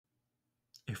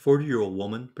A 40-year-old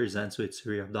woman presents with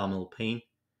severe abdominal pain,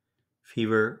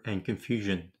 fever, and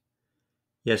confusion.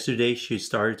 Yesterday, she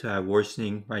started to have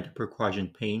worsening right upper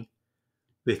quadrant pain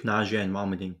with nausea and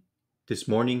vomiting. This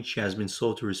morning, she has been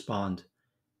slow to respond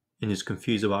and is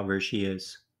confused about where she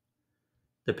is.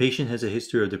 The patient has a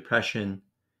history of depression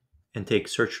and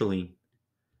takes sertraline.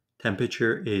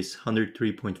 Temperature is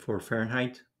 103.4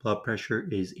 Fahrenheit, blood pressure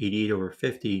is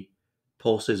 88/50,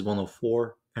 pulse is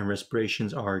 104, and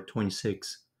respirations are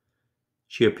 26.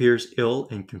 She appears ill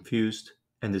and confused,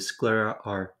 and the sclera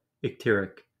are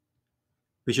icteric.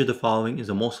 Which of the following is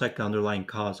the most likely underlying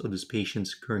cause of this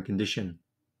patient's current condition?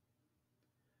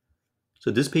 So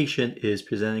this patient is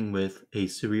presenting with a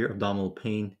severe abdominal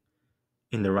pain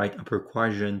in the right upper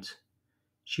quadrant.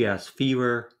 She has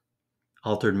fever,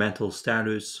 altered mental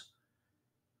status,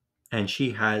 and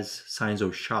she has signs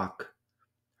of shock.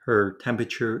 Her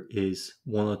temperature is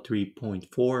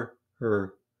 103.4.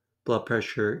 Her blood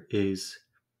pressure is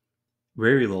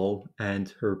very low, and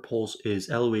her pulse is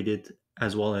elevated,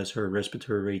 as well as her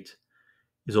respiratory rate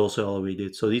is also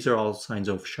elevated. So these are all signs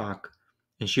of shock.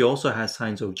 And she also has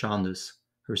signs of jaundice.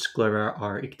 Her sclera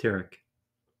are icteric.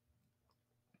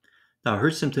 Now,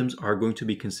 her symptoms are going to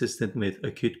be consistent with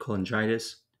acute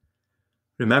cholangitis.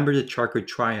 Remember the Charcot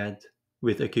triad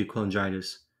with acute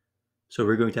cholangitis. So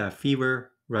we're going to have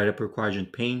fever, right upper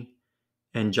quadrant pain,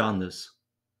 and jaundice.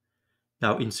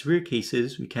 Now, in severe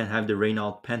cases, we can have the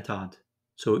Raynaud pentad.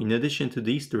 So in addition to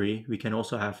these three, we can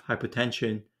also have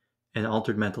hypotension and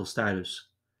altered mental status.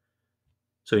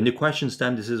 So in the question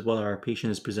stem, this is what our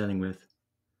patient is presenting with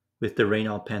the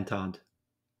Raynaud pentad.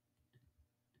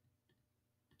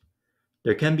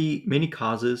 There can be many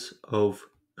causes of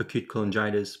acute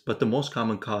cholangitis, but the most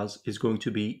common cause is going to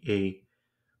be a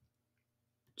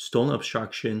stone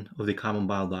obstruction of the common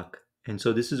bile duct. And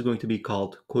so this is going to be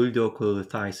called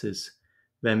choledochondrolithiasis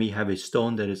when we have a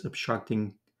stone that is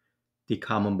obstructing the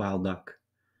common bile duct.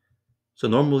 So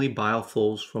normally bile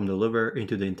flows from the liver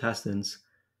into the intestines,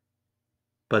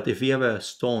 but if we have a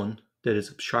stone that is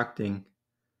obstructing,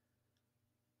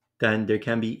 then there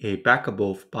can be a backup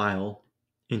of bile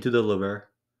into the liver,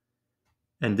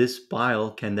 and this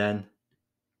bile can then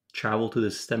travel to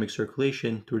the systemic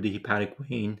circulation through the hepatic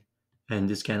vein, and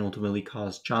this can ultimately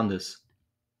cause jaundice.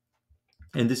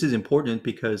 And this is important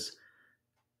because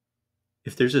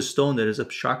if there's a stone that is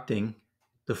obstructing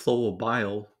the flow of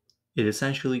bile, it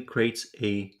essentially creates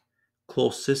a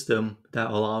closed system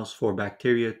that allows for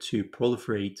bacteria to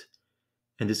proliferate,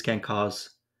 and this can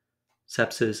cause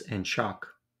sepsis and shock.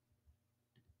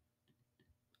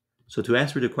 So to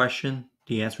answer the question,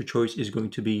 the answer choice is going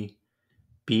to be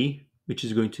B, which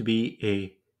is going to be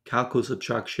a calculous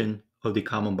obstruction of the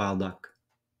common bile duct.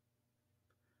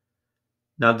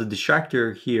 Now the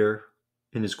distractor here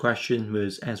in this question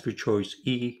was answer choice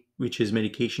E, which is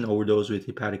medication overdose with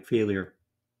hepatic failure.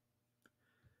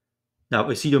 Now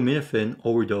acetaminophen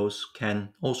overdose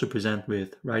can also present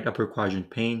with right upper quadrant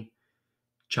pain,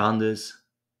 jaundice,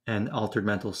 and altered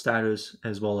mental status,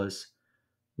 as well as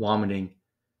vomiting.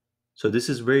 So this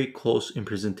is very close in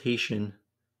presentation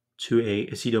to a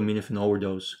acetaminophen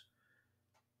overdose.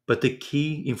 But the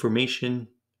key information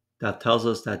that tells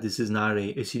us that this is not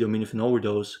a acetaminophen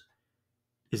overdose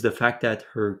is the fact that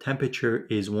her temperature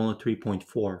is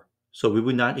 103.4. So we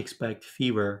would not expect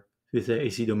fever with an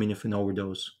acetaminophen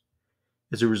overdose.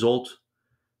 As a result,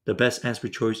 the best answer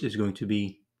choice is going to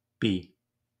be B.